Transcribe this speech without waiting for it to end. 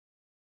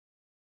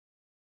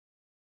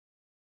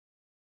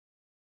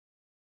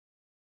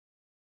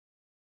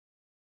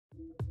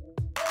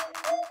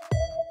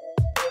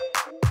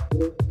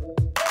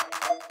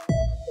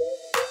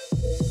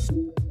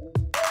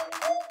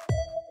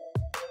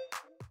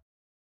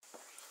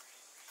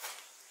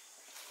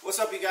What's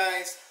up, you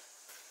guys?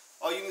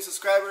 All you new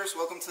subscribers,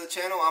 welcome to the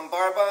channel. I'm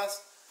Barbas.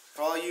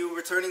 For all you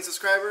returning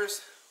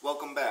subscribers,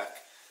 welcome back.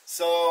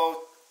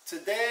 So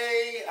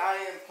today I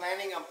am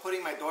planning on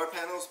putting my door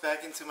panels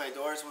back into my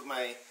doors with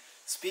my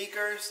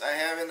speakers. I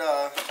haven't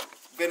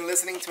been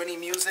listening to any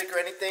music or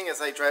anything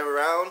as I drive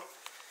around.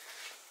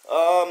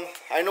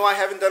 I know I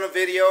haven't done a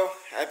video.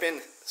 I've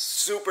been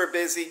super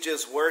busy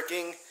just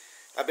working.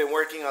 I've been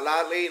working a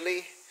lot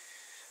lately.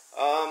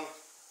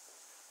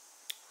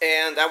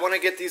 And I want to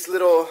get these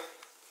little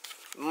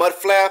mud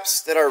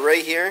flaps that are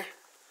right here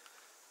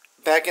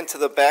back into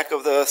the back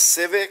of the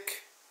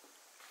Civic.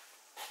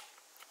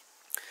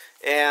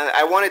 And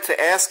I wanted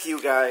to ask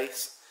you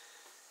guys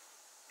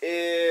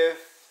if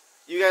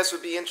you guys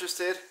would be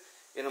interested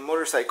in a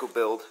motorcycle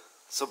build.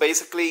 So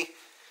basically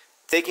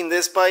taking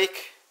this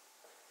bike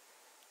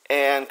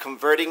and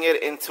converting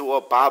it into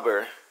a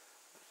bobber.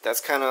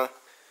 That's kind of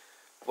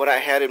what I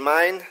had in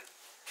mind.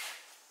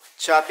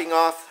 Chopping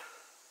off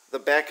the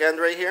back end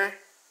right here.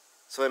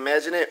 So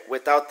imagine it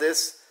without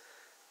this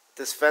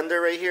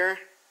fender right here.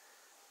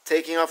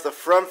 Taking off the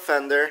front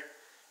fender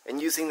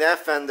and using that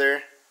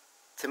fender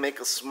to make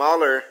a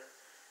smaller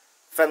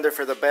fender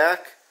for the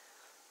back.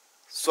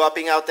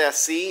 Swapping out that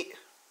seat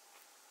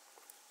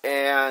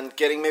and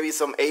getting maybe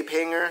some ape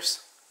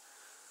hangers.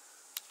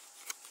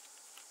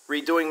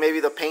 Redoing maybe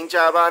the paint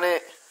job on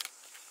it.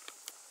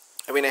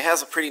 I mean, it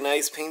has a pretty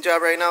nice paint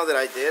job right now that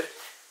I did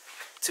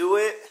to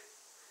it.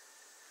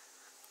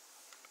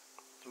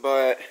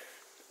 But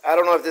I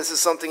don't know if this is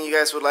something you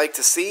guys would like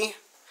to see.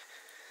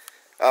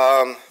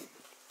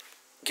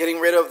 Getting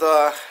rid of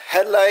the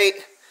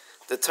headlight,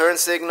 the turn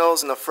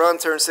signals in the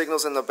front, turn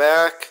signals in the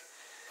back,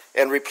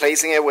 and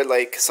replacing it with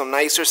like some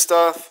nicer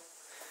stuff.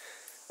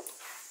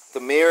 The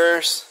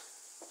mirrors,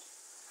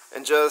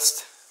 and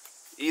just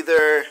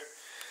either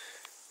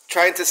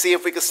trying to see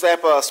if we could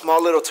slap a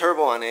small little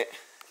turbo on it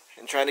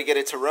and trying to get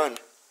it to run.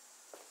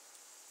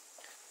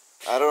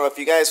 I don't know if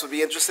you guys would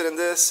be interested in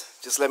this.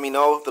 Just let me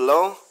know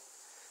below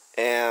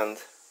and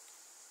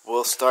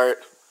we'll start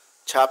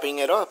chopping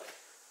it up.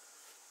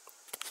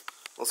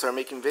 We'll start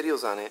making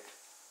videos on it.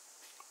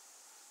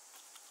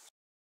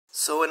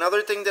 So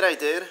another thing that I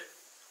did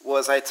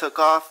was I took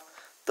off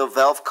the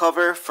valve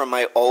cover from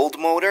my old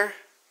motor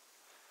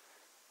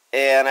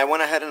and I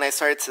went ahead and I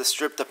started to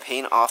strip the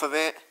paint off of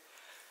it.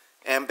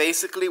 And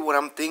basically what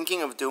I'm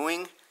thinking of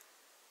doing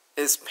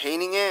is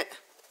painting it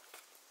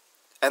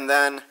and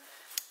then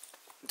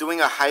doing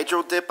a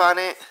hydro dip on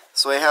it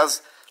so it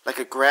has like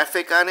a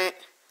graphic on it,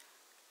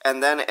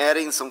 and then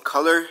adding some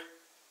color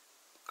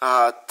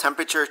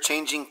temperature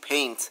changing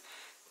paint,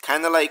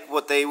 kind of like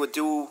what they would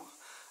do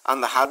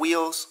on the Hot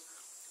Wheels,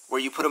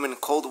 where you put them in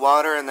cold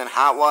water and then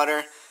hot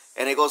water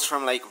and it goes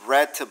from like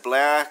red to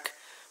black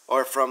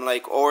or from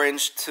like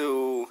orange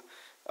to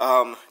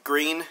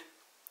green,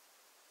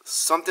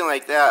 something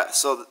like that.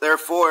 So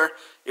therefore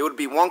it would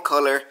be one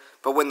color,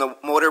 but when the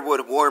motor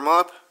would warm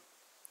up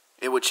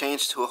it would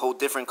change to a whole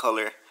different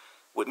color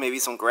with maybe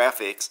some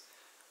graphics.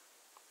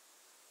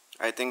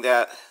 I think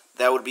that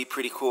would be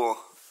pretty cool.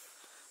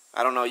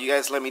 I don't know, you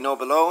guys let me know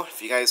below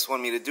if you guys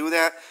want me to do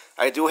that.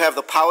 I do have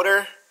the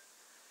powder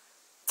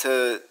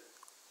to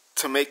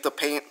make the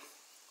paint,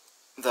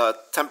 the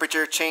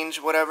temperature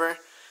change, whatever.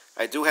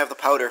 I do have the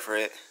powder for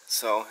it.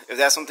 So if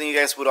that's something you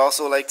guys would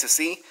also like to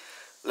see,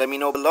 let me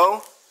know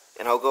below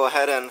and I'll go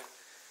ahead and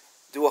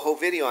do a whole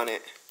video on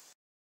it.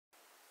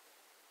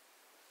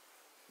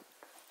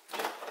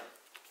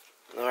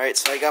 Alright,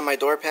 so I got my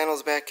door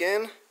panels back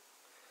in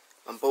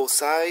on both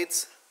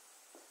sides.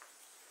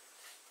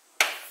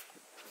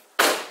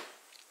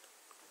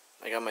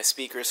 I got my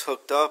speakers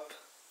hooked up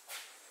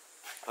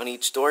on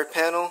each door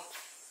panel.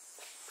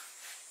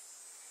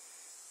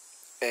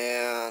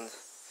 And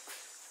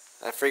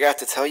I forgot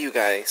to tell you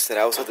guys that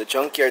I was at the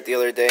junkyard the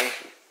other day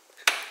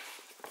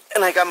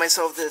and I got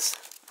myself this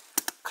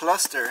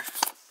cluster.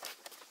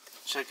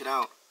 Check it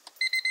out.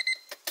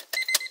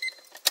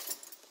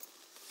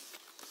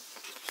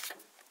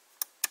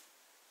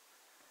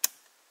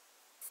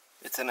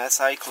 It's an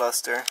SI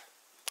cluster.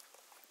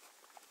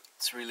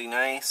 It's really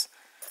nice.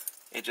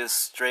 It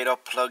just straight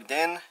up plugged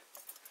in.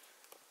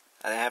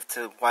 I didn't have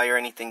to wire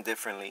anything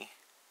differently.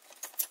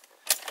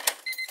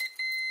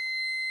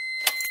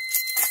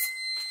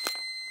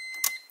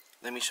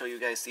 Let me show you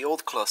guys the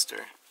old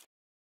cluster.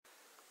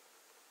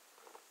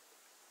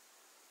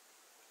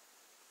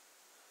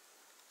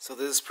 So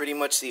this is pretty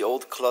much the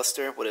old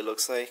cluster, what it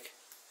looks like.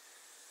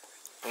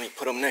 Let me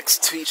put them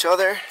next to each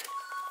other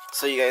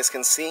so you guys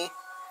can see.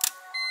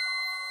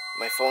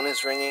 My phone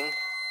is ringing.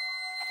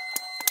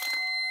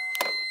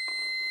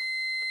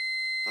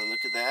 Now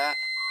look at that.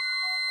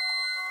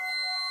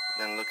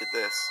 Then look at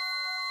this.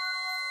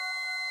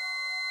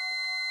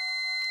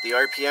 The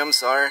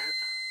RPMs are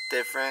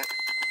different.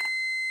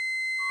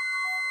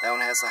 That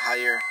one has a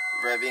higher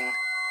revving,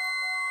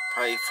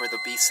 probably for the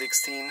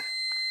B16.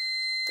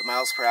 The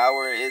miles per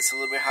hour is a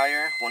little bit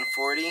higher,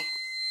 140,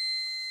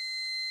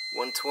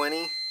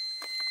 120,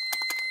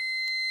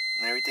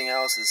 and everything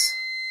else is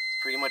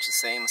pretty much the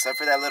same, except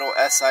for that little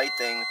SI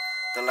thing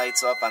that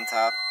lights up on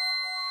top.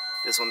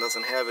 This one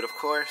doesn't have it, of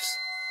course.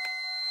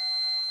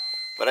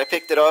 But I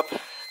picked it up,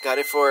 got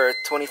it for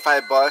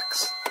 25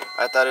 bucks.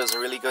 I thought it was a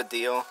really good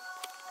deal.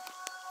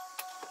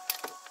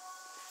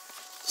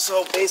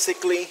 So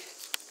basically,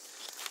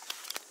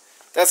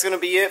 that's gonna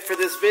be it for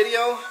this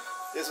video.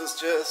 This was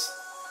just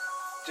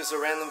a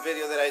random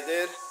video that I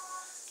did.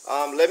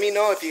 Let me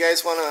know if you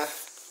guys wanna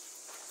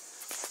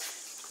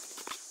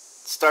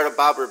start a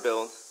bobber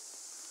build.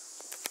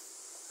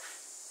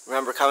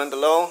 Remember, comment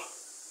below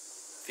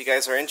if you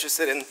guys are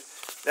interested in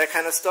that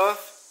kind of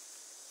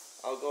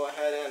stuff. I'll go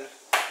ahead and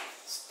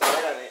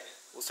start on it.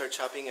 We'll start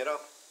chopping it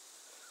up.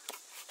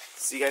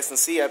 So you guys can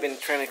see, I've been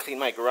trying to clean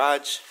my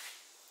garage.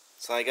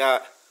 So I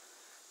got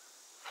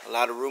a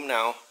lot of room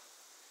now.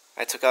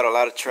 I took out a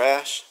lot of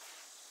trash.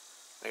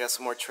 I got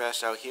some more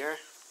trash out here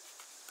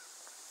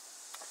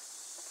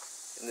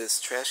in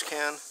this trash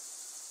can.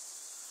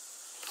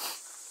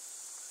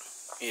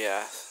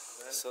 Yeah.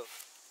 So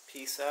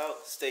peace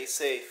out. Stay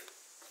safe.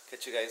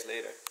 Catch you guys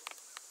later.